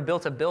anyone's ever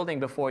built a building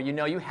before,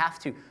 you have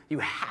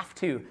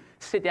to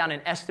sit down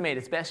and estimate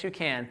as best you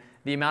can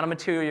the amount of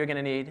material you're going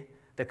to need,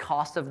 the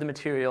cost of the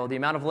material, the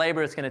amount of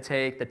labor it's going to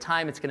take, the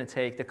time it's going to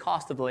take, the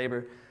cost of the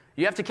labor.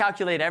 You have to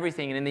calculate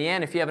everything, and in the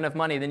end, if you have enough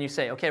money, then you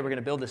say, okay, we're going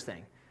to build this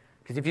thing.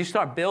 Because if you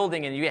start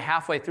building and you get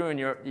halfway through and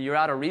you're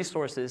out of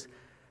resources,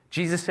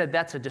 Jesus said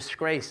that's a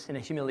disgrace and a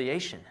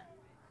humiliation.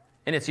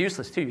 And it's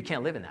useless too. You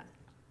can't live in that.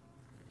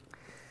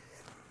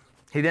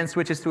 He then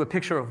switches to a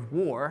picture of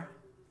war,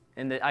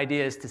 and the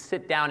idea is to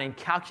sit down and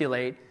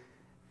calculate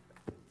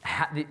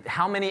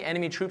how many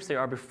enemy troops there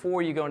are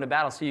before you go into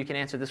battle so you can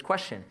answer this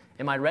question.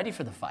 Am I ready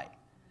for the fight?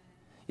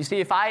 You see,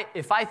 if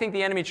I think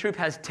the enemy troop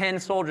has 10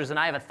 soldiers and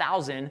I have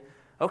 1,000,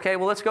 okay,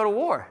 well, let's go to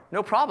war.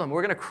 No problem.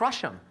 We're going to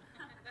crush them.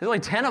 There's only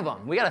 10 of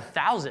them. We got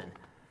 1,000.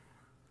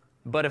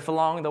 But if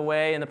along the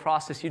way in the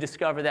process you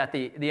discover that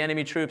the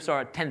enemy troops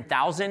are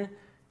 10,000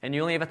 and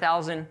you only have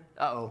 1,000,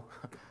 uh-oh.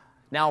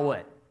 Now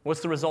what? What's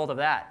the result of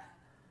that?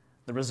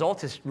 The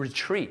result is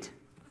retreat.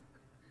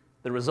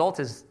 The result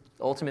is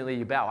ultimately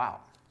you bow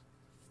out.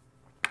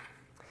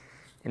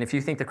 And if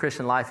you think the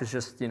Christian life is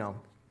just,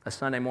 a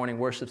Sunday morning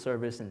worship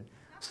service and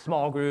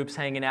small groups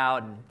hanging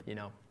out and,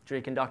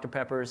 drinking Dr.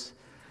 Peppers,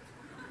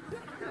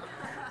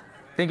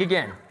 think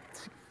again.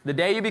 The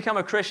day you become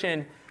a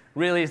Christian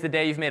really is the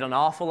day you've made an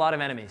awful lot of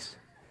enemies,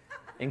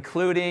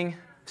 including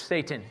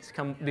Satan. It's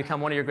become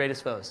one of your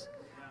greatest foes.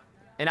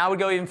 And I would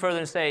go even further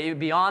and say,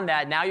 beyond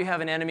that, now you have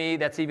an enemy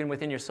that's even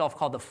within yourself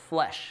called the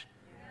flesh.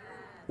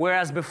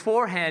 Whereas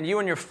beforehand, you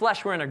and your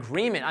flesh were in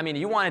agreement. I mean,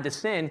 you wanted to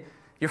sin.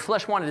 Your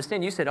flesh wanted to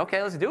sin. You said,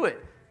 okay, let's do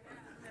it.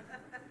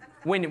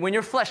 When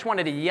your flesh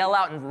wanted to yell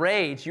out in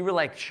rage, you were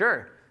like,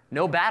 sure,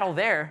 no battle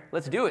there.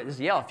 Let's do it. Just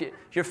yell. If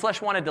your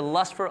flesh wanted to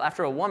lust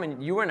after a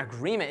woman, you were in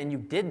agreement and you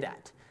did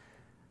that.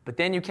 But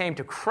then you came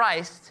to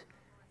Christ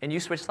and you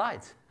switched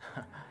sides.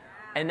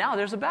 And now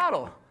there's a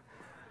battle.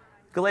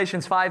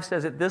 Galatians 5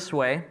 says it this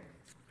way.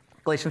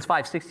 Galatians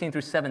 5, 16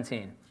 through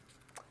 17.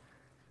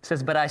 It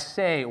says, but I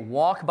say,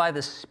 walk by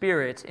the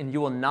Spirit, and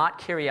you will not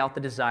carry out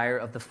the desire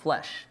of the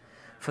flesh.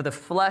 For the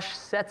flesh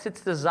sets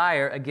its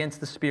desire against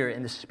the Spirit,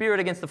 and the Spirit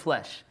against the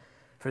flesh.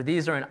 For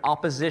these are in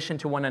opposition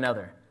to one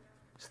another,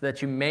 so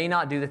that you may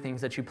not do the things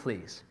that you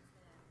please.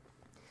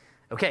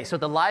 Okay, so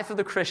the life of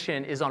the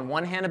Christian is on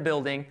one hand a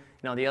building,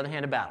 and on the other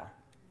hand a battle.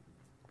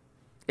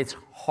 It's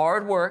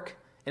hard work,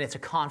 and it's a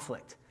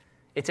conflict.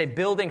 It's a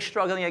building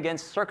struggling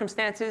against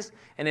circumstances,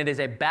 and it is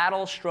a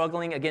battle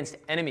struggling against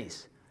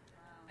enemies.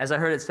 As I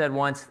heard it said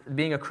once,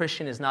 being a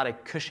Christian is not a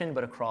cushion,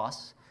 but a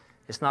cross.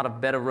 It's not a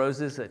bed of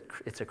roses,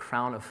 it's a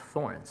crown of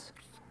thorns.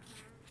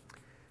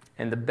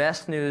 And the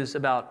best news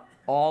about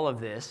all of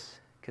this,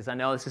 because I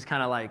know this is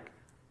kind of like,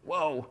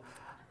 whoa,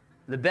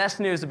 the best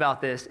news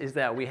about this is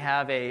that we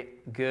have a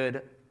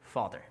good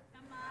Father.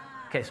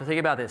 Okay, so think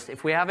about this.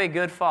 If we have a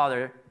good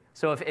Father,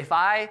 so if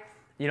I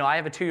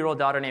have a 2-year-old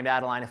daughter named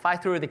Adeline, if I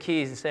threw her the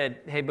keys and said,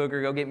 hey,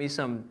 Booger, go get me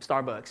some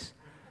Starbucks,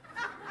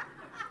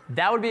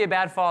 that would be a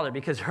bad father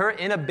because her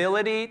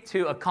inability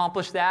to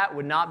accomplish that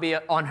would not be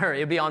on her. It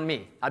would be on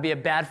me. I'd be a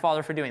bad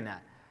father for doing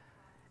that.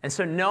 And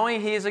so knowing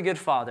he is a good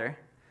father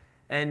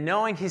and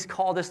knowing he's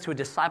called us to a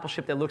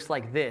discipleship that looks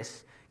like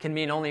this can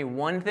mean only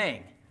one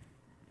thing,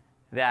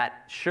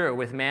 that sure,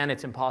 with man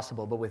it's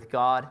impossible, but with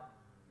God,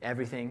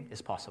 everything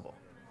is possible.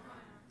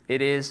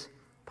 It is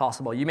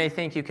possible. You may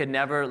think you could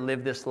never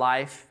live this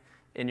life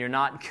and you're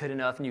not good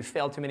enough and you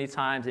failed too many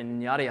times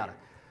and yada, yada.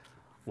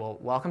 Well,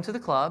 welcome to the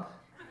club.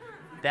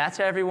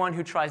 That's everyone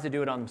who tries to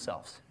do it on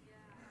themselves.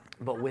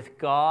 But with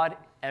God,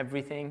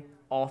 everything,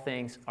 all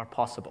things are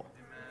possible.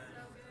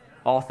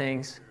 All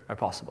things are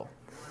possible.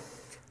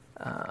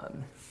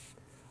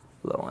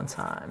 Low on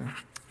time.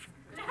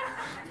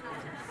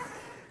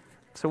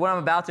 So what I'm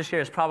about to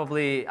share is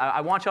probably,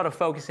 I want y'all to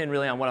focus in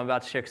really on what I'm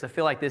about to share because I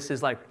feel like this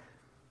is like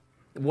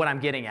what I'm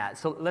getting at.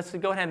 So let's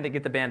go ahead and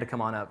get the band to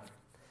come on up.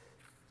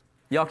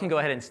 Y'all can go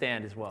ahead and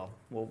stand as well.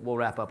 We'll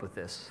wrap up with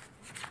this.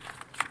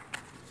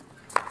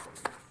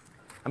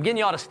 I'm getting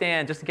y'all to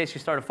stand just in case you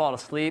start to fall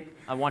asleep.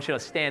 I want you to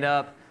stand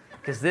up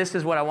because this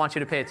is what I want you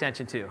to pay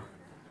attention to.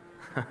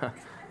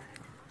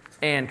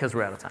 And because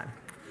we're out of time.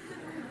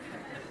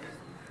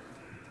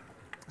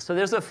 So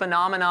there's a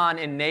phenomenon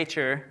in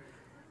nature,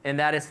 and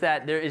that is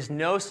that there is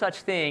no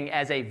such thing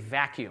as a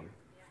vacuum.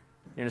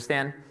 You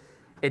understand?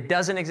 It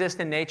doesn't exist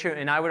in nature,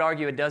 and I would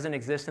argue it doesn't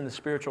exist in the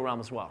spiritual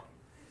realm as well.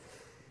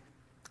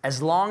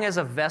 As long as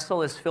a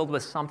vessel is filled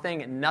with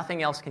something,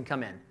 nothing else can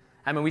come in.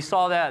 I mean, we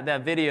saw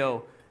that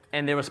video,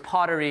 and there was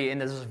pottery,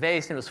 and there was a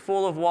vase, and it was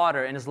full of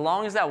water, and as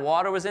long as that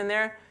water was in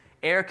there,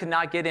 air could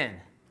not get in.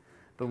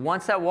 But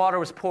once that water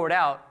was poured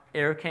out,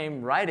 air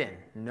came right in,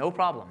 no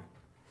problem.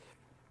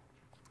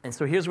 And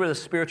so here's where the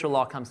spiritual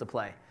law comes to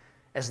play.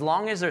 As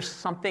long as there's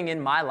something in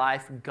my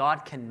life,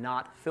 God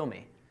cannot fill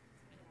me.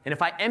 And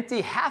if I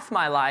empty half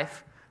my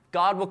life,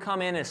 God will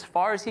come in as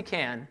far as he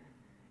can,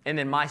 and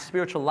then my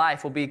spiritual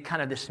life will be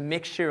kind of this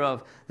mixture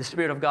of the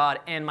Spirit of God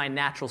and my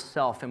natural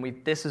self.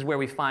 And this is where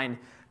we find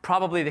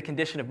probably the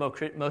condition of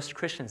most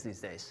Christians these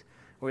days,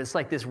 where it's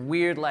like this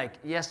weird, like,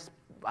 yes,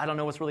 I don't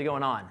know what's really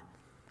going on.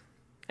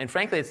 And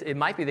frankly, it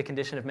might be the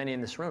condition of many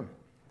in this room,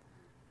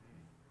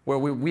 where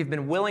we've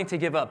been willing to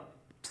give up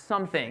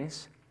some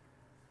things,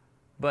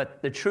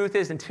 but the truth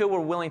is until we're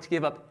willing to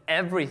give up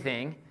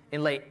everything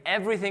and lay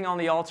everything on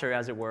the altar,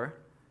 as it were,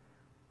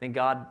 then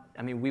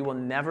we will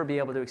never be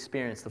able to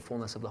experience the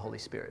fullness of the Holy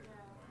Spirit.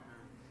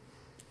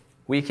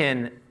 We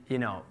can,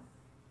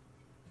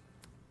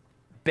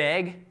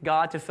 beg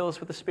God to fill us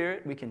with the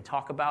Spirit. We can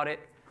talk about it.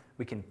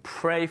 We can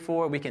pray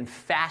for it. We can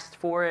fast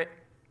for it.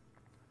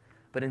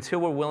 But until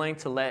we're willing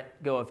to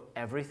let go of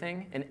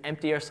everything and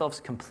empty ourselves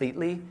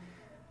completely,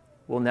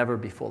 we'll never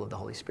be full of the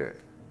Holy Spirit.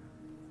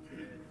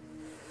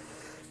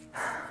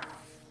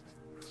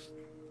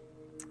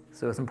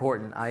 So it's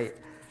important. I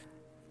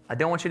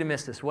don't want you to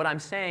miss this. What I'm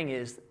saying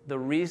is the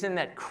reason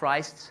that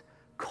Christ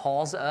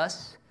calls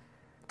us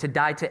to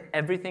die to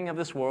everything of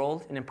this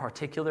world, and in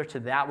particular to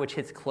that which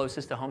hits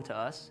closest to home to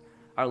us,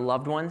 our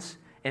loved ones,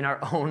 in our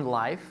own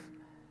life,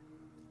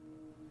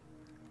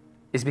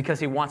 is because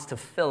he wants to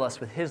fill us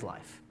with his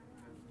life.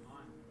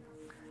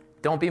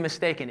 Don't be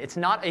mistaken. It's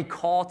not a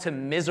call to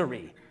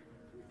misery.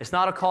 It's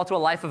not a call to a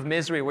life of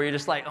misery where you're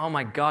just like, oh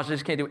my gosh, I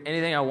just can't do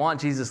anything I want,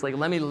 Jesus. Like,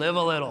 let me live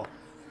a little.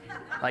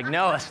 Like,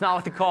 no, that's not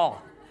what the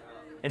call.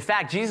 In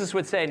fact, Jesus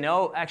would say,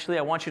 no, actually,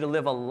 I want you to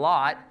live a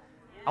lot.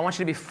 I want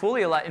you to be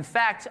fully alive. In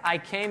fact, I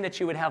came that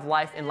you would have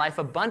life and life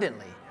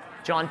abundantly.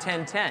 John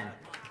 10:10.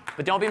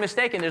 But don't be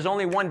mistaken. There's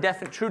only one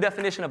true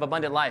definition of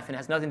abundant life, and it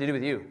has nothing to do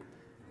with you.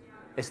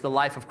 It's the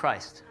life of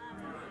Christ.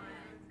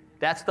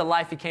 That's the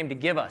life he came to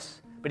give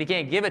us. But he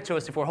can't give it to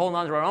us if we're holding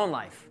on to our own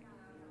life.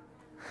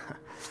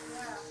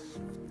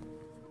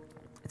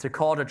 It's a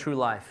call to true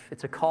life.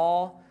 It's a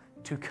call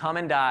to come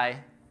and die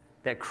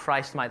that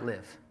Christ might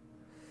live.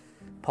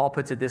 Paul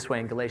puts it this way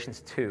in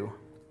Galatians 2,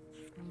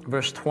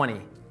 verse 20.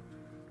 It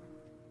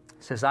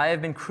says, I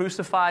have been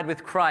crucified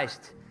with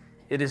Christ.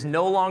 It is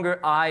no longer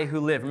I who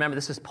live. Remember,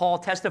 this is Paul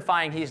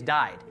testifying he has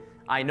died.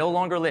 I no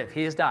longer live.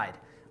 He has died.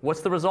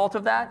 What's the result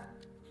of that?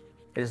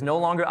 It is no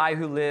longer I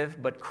who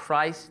live, but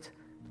Christ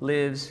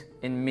lives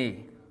in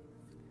me.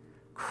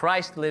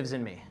 Christ lives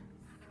in me.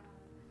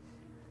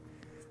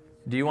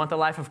 Do you want the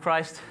life of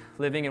Christ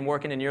living and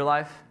working in your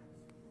life?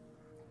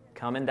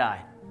 Come and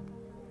die.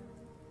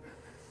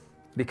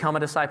 Become a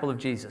disciple of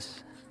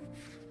Jesus.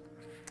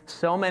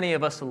 So many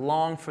of us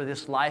long for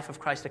this life of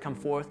Christ to come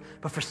forth,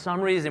 but for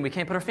some reason, we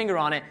can't put our finger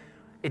on it.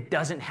 It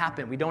doesn't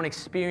happen. We don't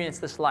experience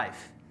this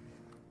life.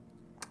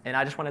 And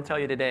I just want to tell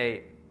you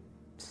today,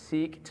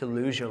 seek to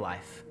lose your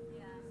life,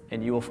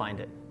 and you will find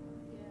it.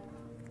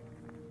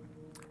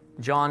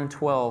 John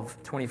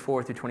 12,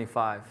 24 through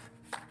 25.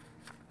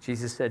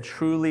 Jesus said,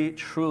 "Truly,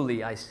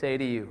 truly, I say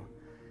to you,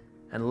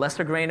 unless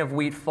a grain of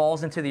wheat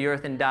falls into the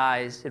earth and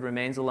dies, it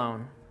remains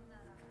alone.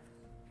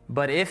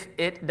 But if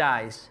it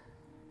dies,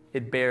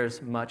 it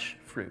bears much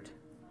fruit.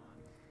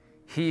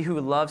 He who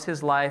loves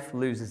his life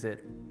loses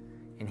it,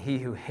 and he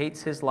who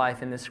hates his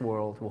life in this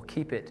world will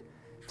keep it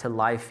to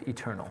life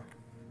eternal."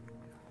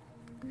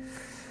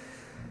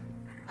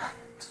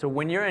 So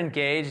when you're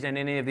engaged in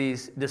any of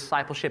these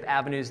discipleship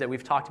avenues that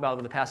we've talked about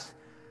over the past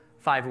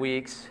 5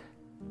 weeks,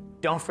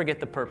 don't forget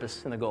the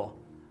purpose and the goal.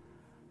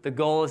 The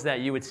goal is that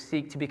you would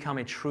seek to become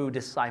a true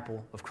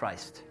disciple of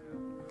Christ.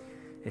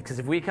 Because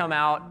if we come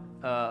out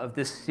of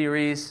this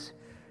series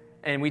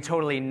and we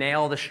totally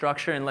nail the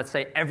structure, and let's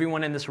say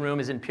everyone in this room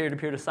is in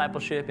peer-to-peer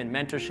discipleship and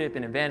mentorship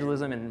and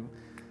evangelism and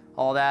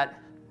all that,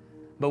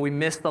 but we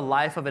miss the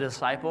life of a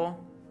disciple,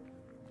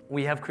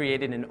 we have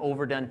created an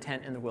overdone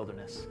tent in the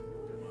wilderness.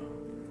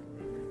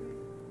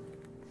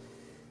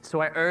 So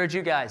I urge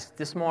you guys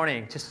this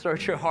morning to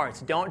search your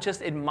hearts. Don't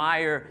just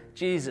admire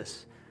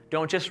Jesus.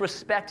 Don't just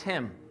respect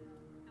him.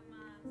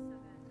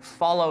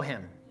 Follow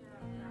him.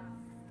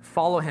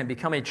 Follow him.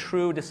 Become a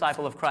true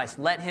disciple of Christ.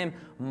 Let him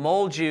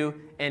mold you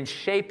and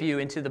shape you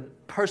into the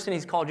person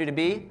he's called you to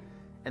be,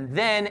 and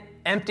then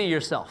empty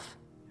yourself.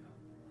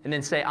 And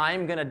then say,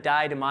 I'm going to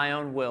die to my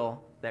own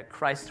will, that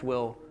Christ's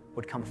will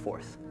would come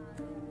forth.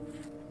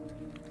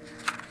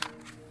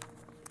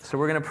 So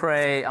we're going to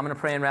pray. I'm going to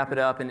pray and wrap it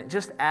up. And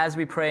just as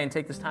we pray and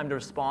take this time to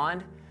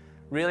respond,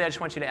 really I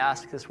just want you to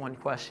ask this one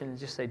question.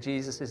 Just say,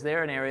 Jesus, is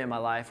there an area in my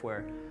life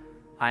where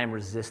I am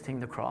resisting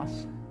the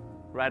cross?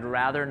 Where I'd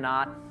rather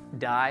not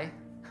die?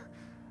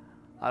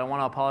 I don't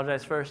want to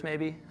apologize first,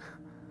 maybe?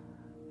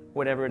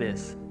 Whatever it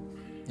is.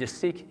 Just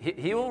seek.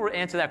 He will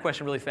answer that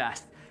question really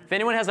fast. If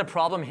anyone has a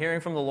problem hearing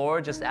from the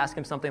Lord, just ask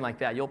him something like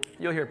that. You'll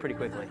hear it pretty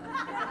quickly.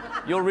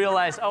 You'll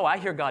realize, oh, I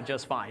hear God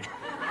just fine.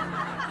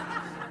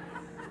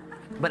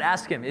 But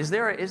ask him, is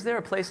there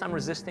a place I'm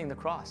resisting the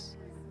cross?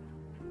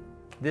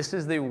 This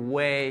is the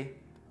way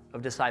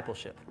of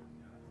discipleship.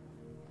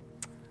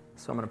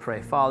 So I'm going to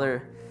pray.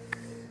 Father,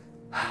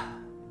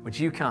 would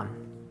you come?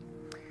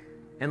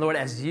 And Lord,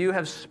 as you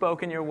have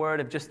spoken your word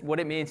of just what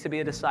it means to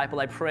be a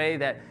disciple, I pray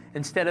that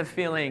instead of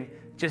feeling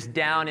just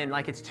down and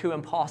like it's too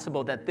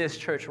impossible, that this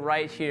church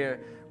right here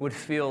would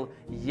feel,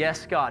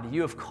 yes, God,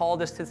 you have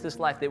called us to this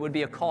life. That would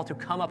be a call to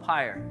come up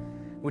higher.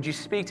 Would you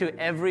speak to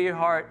every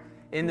heart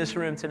in this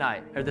room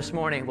tonight, or this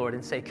morning, Lord,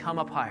 and say, come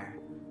up higher.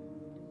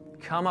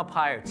 Come up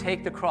higher.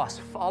 Take the cross.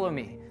 Follow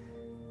me.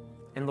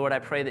 And Lord, I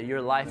pray that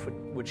your life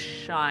would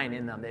shine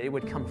in them, that it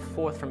would come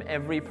forth from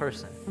every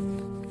person.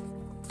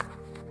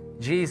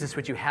 Jesus,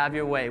 would you have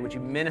your way? Would you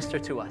minister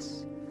to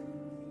us?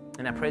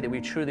 And I pray that we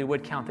truly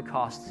would count the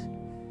cost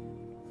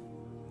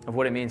of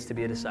what it means to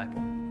be a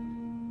disciple.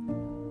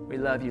 We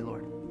love you,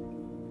 Lord,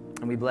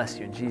 and we bless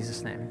you in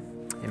Jesus'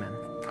 name. Amen.